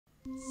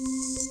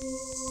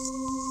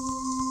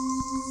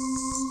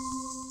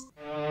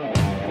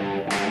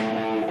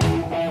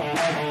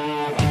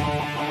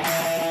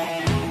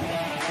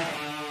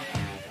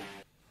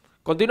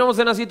Continuamos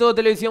en Así Todo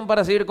Televisión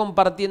para seguir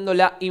compartiendo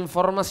la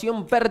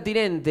información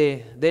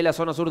pertinente de la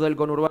zona sur del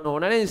conurbano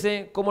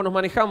bonaerense, cómo nos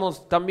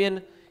manejamos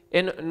también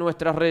en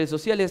nuestras redes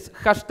sociales,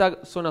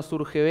 hashtag Zona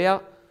Sur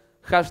GBA,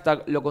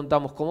 hashtag Lo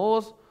Contamos Como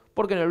Vos,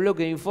 porque en el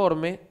bloque de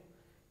informe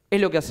es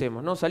lo que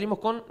hacemos, ¿no? Salimos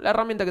con la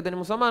herramienta que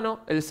tenemos a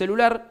mano, el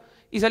celular,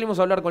 y salimos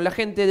a hablar con la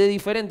gente de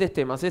diferentes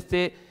temas.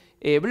 Este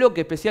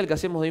bloque especial que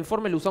hacemos de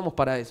informe lo usamos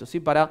para eso,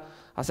 ¿sí? Para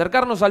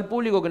acercarnos al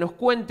público que nos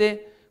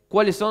cuente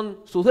cuáles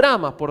son sus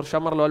dramas, por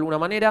llamarlo de alguna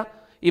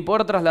manera, y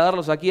poder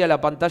trasladarlos aquí a la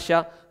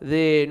pantalla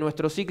de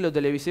nuestro ciclo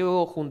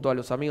televisivo junto a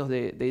los amigos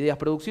de Ideas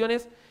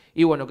Producciones,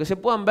 y bueno, que se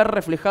puedan ver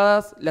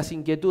reflejadas las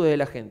inquietudes de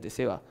la gente,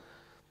 Seba.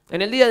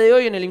 En el día de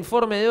hoy, en el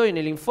informe de hoy, en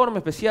el informe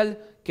especial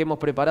que hemos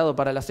preparado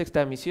para la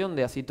 6ª emisión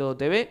de Así Todo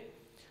TV,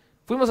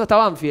 fuimos hasta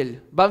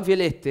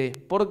Banfield Este,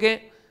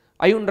 porque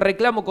hay un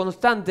reclamo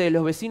constante de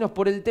los vecinos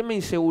por el tema de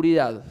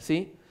inseguridad,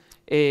 ¿sí?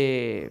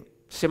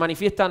 Se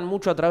manifiestan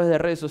mucho a través de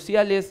redes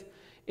sociales,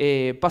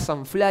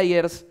 pasan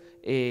flyers,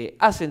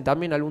 hacen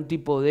también algún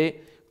tipo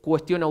de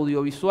cuestión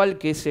audiovisual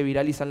que se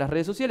viraliza en las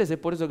redes sociales. Es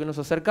por eso que nos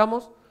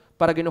acercamos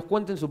para que nos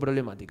cuenten su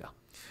problemática.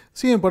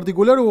 Sí, en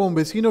particular hubo un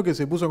vecino que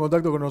se puso en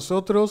contacto con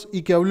nosotros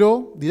y que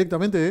habló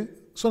directamente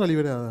de zona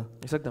liberada.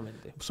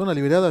 Exactamente. Zona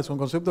liberada es un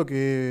concepto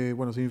que,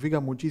 bueno, significa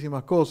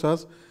muchísimas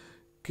cosas,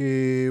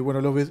 que,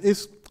 bueno,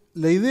 es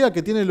la idea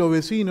que tienen los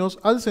vecinos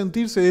al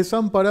sentirse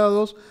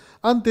desamparados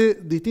ante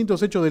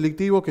distintos hechos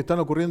delictivos que están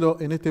ocurriendo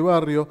en este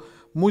barrio,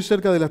 muy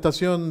cerca de la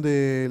estación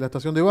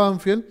de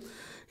Banfield,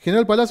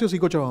 General Palacios y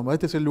Chochabamba.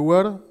 Este es el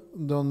lugar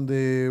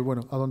donde,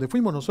 bueno, a donde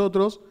fuimos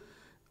nosotros,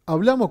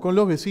 hablamos con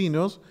los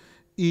vecinos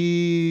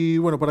y,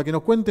 bueno, para que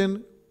nos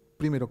cuenten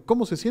primero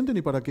cómo se sienten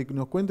y para que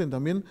nos cuenten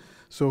también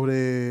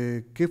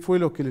sobre qué fue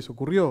lo que les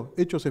ocurrió,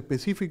 hechos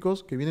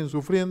específicos que vienen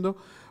sufriendo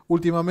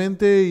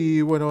últimamente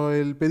y, bueno,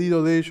 el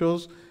pedido de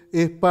ellos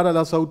es para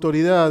las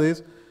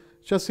autoridades,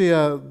 ya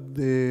sea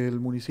del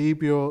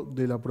municipio,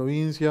 de la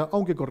provincia,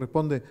 aunque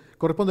corresponde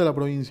a la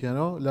provincia,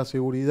 ¿no? La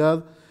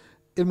seguridad.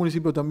 El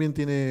municipio también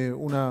tiene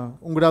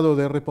un grado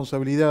de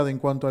responsabilidad en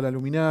cuanto a la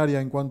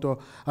luminaria, en cuanto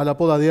a la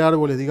poda de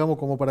árboles, digamos,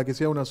 como para que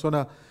sea una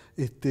zona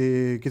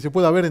que se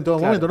pueda ver en todo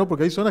momento, ¿no?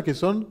 Porque hay zonas que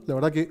son, la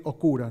verdad, que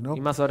oscuras, ¿no?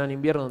 Y más ahora en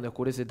invierno, donde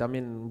oscurece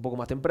también un poco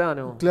más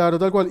temprano. Claro,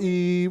 tal cual.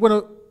 Y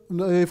bueno,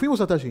 fuimos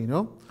hasta allí,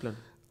 ¿no? Claro.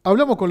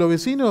 Hablamos con los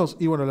vecinos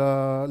y, bueno,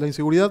 la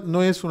inseguridad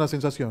no es una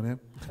sensación, ¿eh?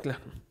 Claro.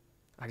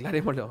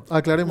 Aclarémoslo.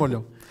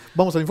 Aclarémoslo.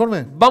 ¿Vamos al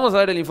informe? Vamos a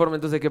ver el informe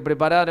entonces que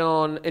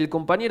prepararon el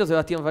compañero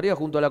Sebastián Farías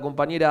junto a la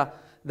compañera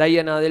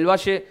Diana del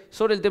Valle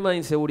sobre el tema de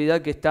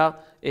inseguridad que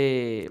está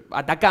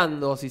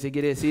atacando, si se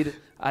quiere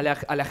decir, a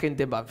la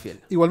gente en Banfield.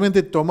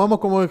 Igualmente tomamos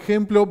como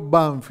ejemplo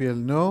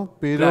Banfield, ¿no?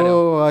 Pero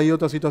claro, hay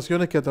otras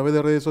situaciones que a través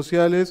de redes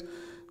sociales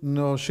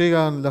nos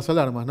llegan las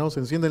alarmas, ¿no? Se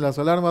encienden las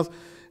alarmas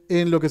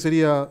en lo que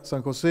sería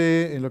San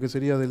José, en lo que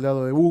sería del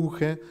lado de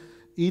Bunge,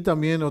 y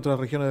también otras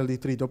regiones del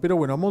distrito. Pero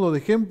bueno, a modo de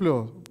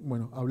ejemplo,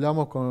 bueno,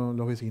 hablamos con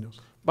los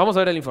vecinos. Vamos a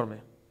ver el informe.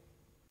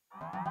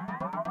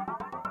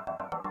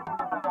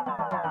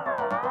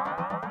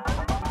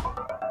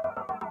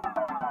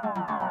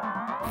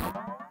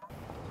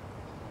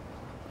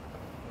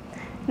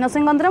 Nos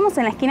encontramos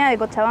en la esquina de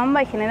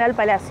Chochabamba y General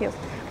Palacios,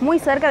 muy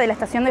cerca de la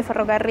estación de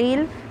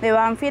ferrocarril de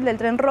Banfield, del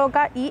tren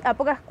Roca, y a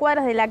pocas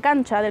cuadras de la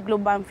cancha del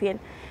Club Banfield.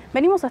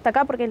 Venimos hasta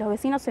acá porque los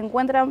vecinos se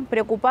encuentran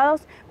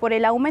preocupados por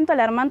el aumento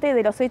alarmante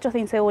de los hechos de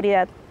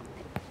inseguridad.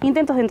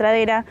 Intentos de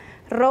entradera,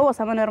 robos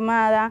a mano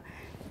armada,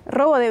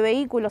 robo de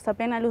vehículos a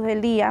plena luz del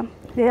día.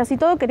 Desde Así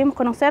Todo queremos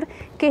conocer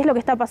qué es lo que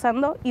está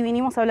pasando y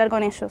vinimos a hablar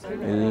con ellos.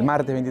 El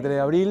martes 23 de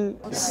abril,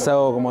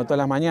 salgo como todas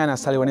las mañanas,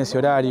 salgo en ese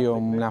horario,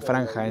 una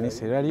franja en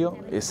ese horario,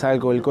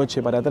 salgo el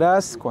coche para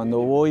atrás, cuando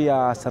voy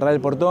a cerrar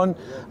el portón,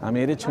 a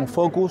mi derecha un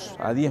Focus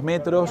a 10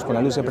 metros con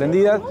las luces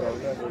prendidas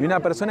y una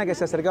persona que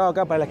se acercaba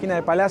acá para la esquina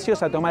de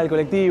Palacios a tomar el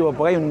colectivo,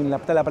 porque hay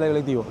está la parada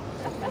del colectivo.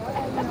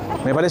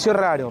 Me pareció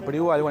raro, pero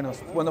igual, bueno,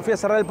 cuando fui a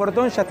cerrar el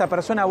portón ya esta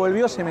persona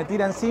volvió, se me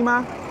tira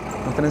encima,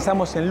 nos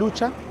trenzamos en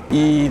lucha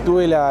y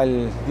tuve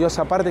Dios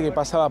aparte que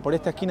pasaba por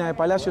esta esquina de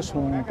Palacios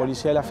un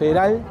policía de la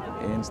Federal,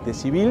 de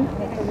civil,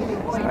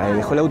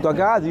 dejó el auto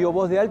acá, dio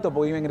voz de alto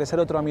porque iba a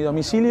ingresar otro a mi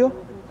domicilio,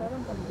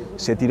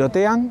 se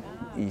tirotean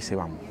y se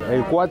van.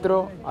 El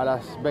 4 a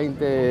las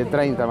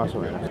 20:30 más o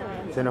menos.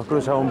 Se nos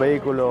cruza un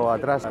vehículo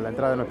atrás a la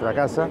entrada de nuestra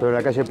casa, sobre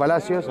la calle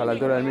Palacios, a la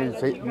altura del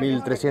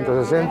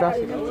 1360.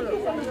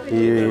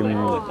 Y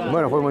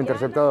bueno, fuimos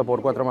interceptados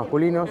por 4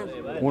 masculinos.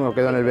 Uno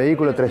quedó en el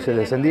vehículo, 3 se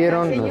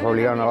descendieron, nos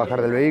obligaron a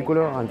bajar del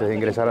vehículo antes de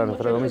ingresar a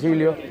nuestro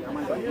domicilio.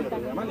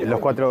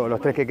 Los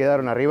 3 que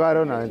quedaron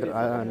arribaron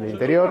al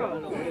interior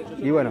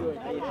y bueno,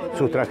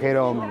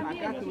 sustrajeron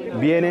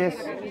bienes,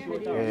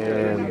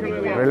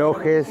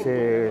 relojes,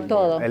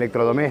 todo,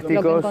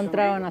 electrodomésticos, lo que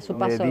encontraron a su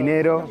paso.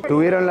 Dinero.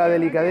 Tuvieron la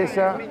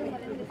delicadeza,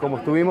 como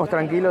estuvimos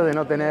tranquilos de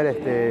no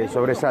tener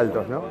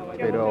sobresaltos, ¿no?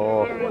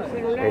 Pero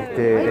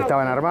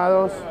estaban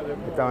armados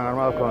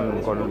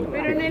con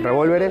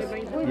revólveres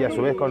y a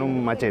su vez con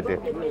un machete.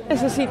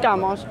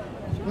 Necesitamos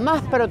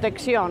más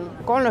protección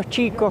con los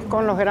chicos,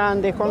 con los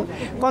grandes,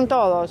 con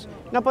todos.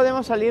 No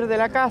podemos salir de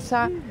la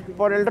casa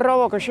por el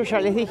robo que yo ya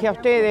les dije a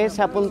ustedes,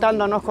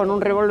 apuntándonos con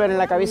un revólver en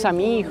la cabeza a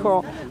mi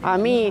hijo, a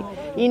mí,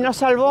 y nos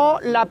salvó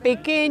la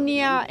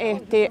pequeña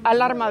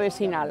alarma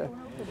vecinal,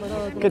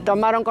 que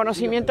tomaron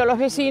conocimiento los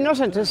vecinos,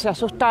 entonces se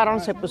asustaron,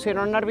 se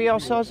pusieron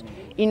nerviosos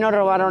y no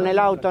robaron el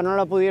auto, no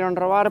lo pudieron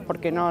robar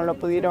porque no lo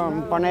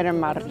pudieron poner en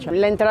marcha.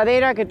 La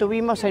entradera que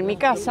tuvimos en mi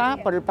casa,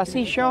 por el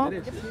pasillo,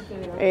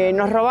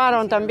 nos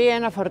robaron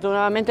también,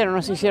 afortunadamente no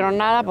nos hicieron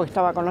nada porque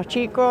estaba con los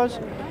chicos,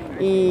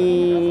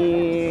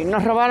 y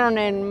nos robaron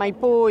en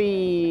Maipú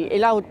y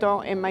el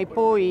auto en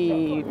Maipú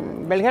y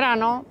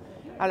Belgrano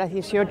a las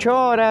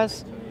 18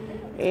 horas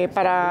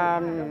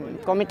para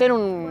cometer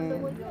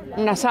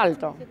un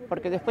asalto,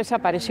 porque después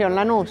apareció en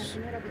Lanús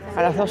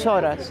a las 2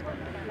 horas.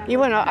 Y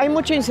bueno, hay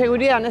mucha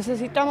inseguridad,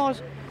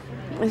 necesitamos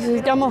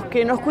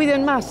que nos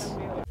cuiden más.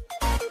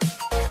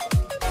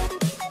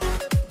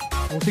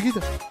 Musiquita.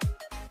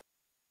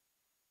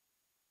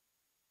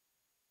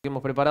 Que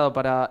hemos preparado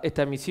para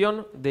esta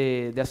emisión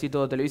de Así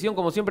Todo Televisión.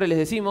 Como siempre les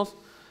decimos,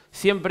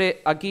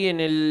 siempre aquí en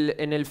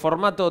el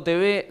formato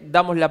TV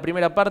damos la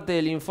primera parte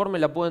del informe,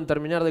 la pueden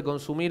terminar de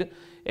consumir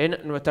en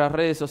nuestras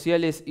redes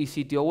sociales y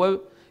sitio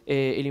web.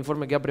 El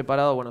informe que ha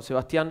preparado, bueno,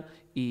 Sebastián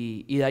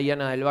y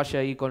Dayana del Valle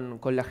ahí con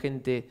la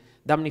gente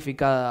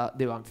damnificada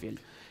de Banfield.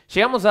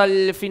 Llegamos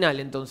al final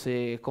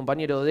entonces,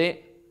 compañero,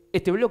 de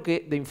este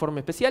bloque de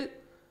informe especial,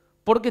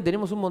 porque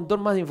tenemos un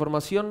montón más de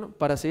información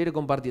para seguir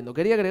compartiendo.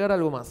 Quería agregar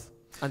algo más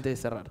antes de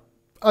cerrar.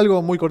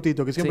 Algo muy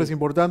cortito, que siempre es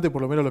importante,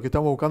 por lo menos lo que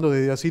estamos buscando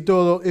desde Así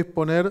Todo, es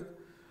poner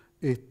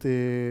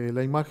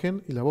la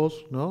imagen y la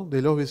voz, ¿no?,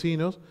 de los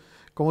vecinos,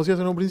 como decías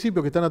en un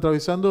principio, que están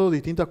atravesando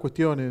distintas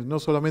cuestiones, no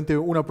solamente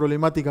una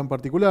problemática en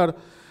particular,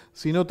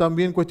 sino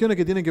también cuestiones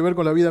que tienen que ver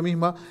con la vida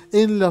misma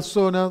en la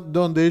zona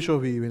donde ellos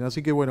viven.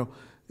 Así que bueno,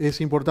 es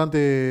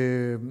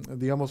importante,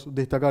 digamos,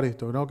 destacar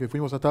esto, ¿no?, que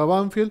fuimos hasta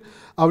Banfield,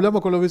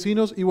 hablamos con los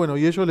vecinos y bueno,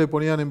 y ellos le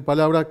ponían en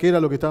palabra qué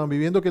era lo que estaban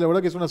viviendo, que la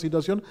verdad que es una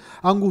situación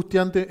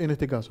angustiante en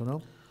este caso,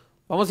 ¿no?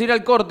 Vamos a ir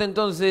al corte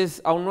entonces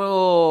a un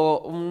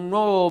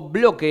nuevo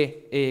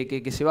bloque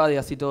que se va de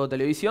Así Todo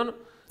Televisión.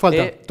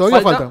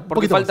 Todavía falta.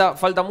 Porque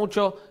falta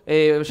mucho.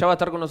 Ya va a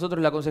estar con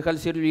nosotros la concejal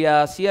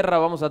Silvia Sierra.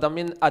 Vamos a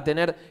también a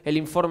tener el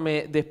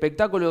informe de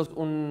espectáculos,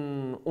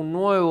 una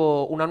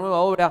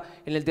nueva obra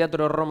en el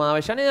Teatro Roma de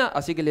Avellaneda.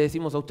 Así que le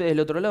decimos a ustedes del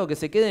otro lado que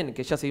se queden,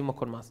 que ya seguimos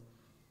con más.